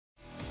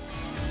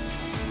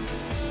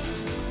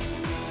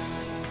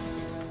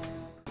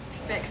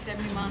expect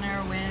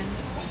 70-mile-an-hour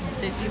winds,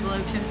 50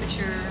 below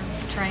temperature,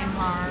 train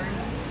hard,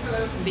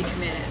 and be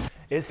committed.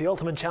 It's the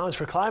ultimate challenge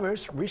for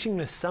climbers, reaching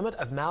the summit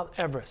of Mount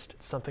Everest.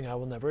 It's something I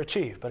will never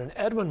achieve, but an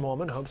Edwin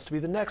woman hopes to be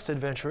the next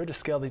adventurer to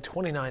scale the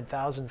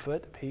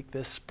 29,000-foot peak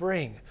this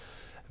spring.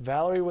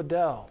 Valari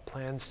Wedel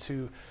plans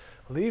to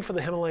leave for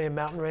the Himalayan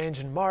mountain range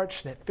in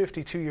March, and at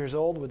 52 years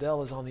old,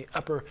 Wedel is on the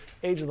upper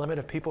age limit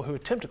of people who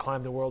attempt to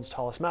climb the world's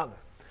tallest mountain.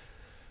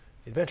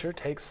 The adventure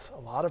takes a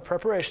lot of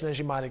preparation, as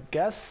you might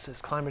guess,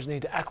 as climbers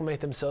need to acclimate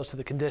themselves to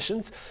the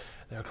conditions.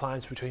 There are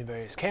climbs between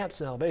various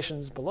camps and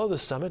elevations below the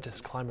summit as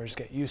climbers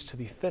get used to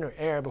the thinner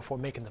air before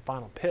making the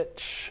final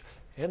pitch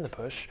and the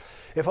push.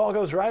 If all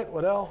goes right,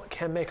 Wedel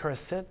can make her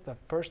ascent the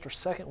first or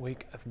second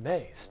week of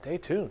May. Stay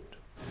tuned.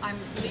 I'm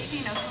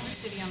leaving Oklahoma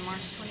City on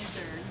March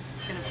 23rd.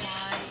 I'm going to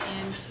fly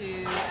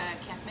into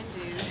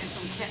Kathmandu, and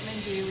from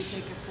Kathmandu we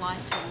take a flight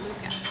to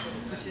Luka,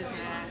 which is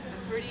a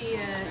pretty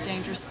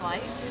dangerous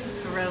flight.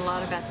 I read a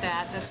lot about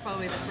that. That's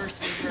probably the first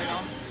big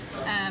hurdle.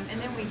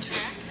 And then we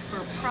trek for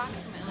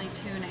approximately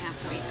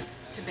 2.5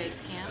 weeks to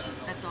base camp.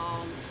 That's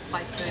all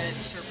by foot,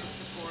 Sherpa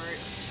support.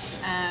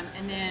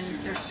 And then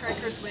there's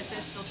trekkers with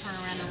us. They'll turn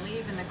around and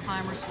leave, and the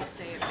climbers will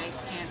stay at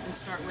base camp and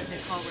start what they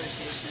call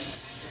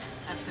rotations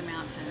up the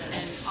mountain.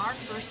 And our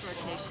first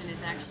rotation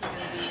is actually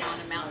going to be on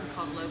a mountain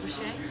called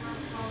Lobuche.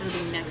 It'll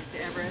be next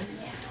to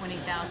Everest. It's a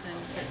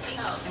 20,000-foot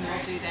peak, and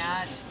we'll do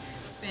that,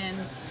 spend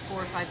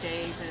 4 or 5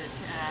 days at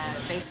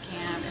base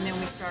camp, and then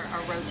we start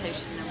our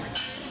rotation number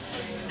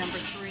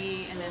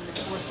 3, and then the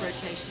 4th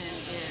rotation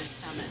is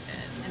summit,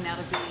 and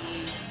that'll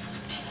be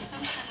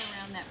sometime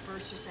around that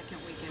 1st or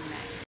 2nd week in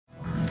May.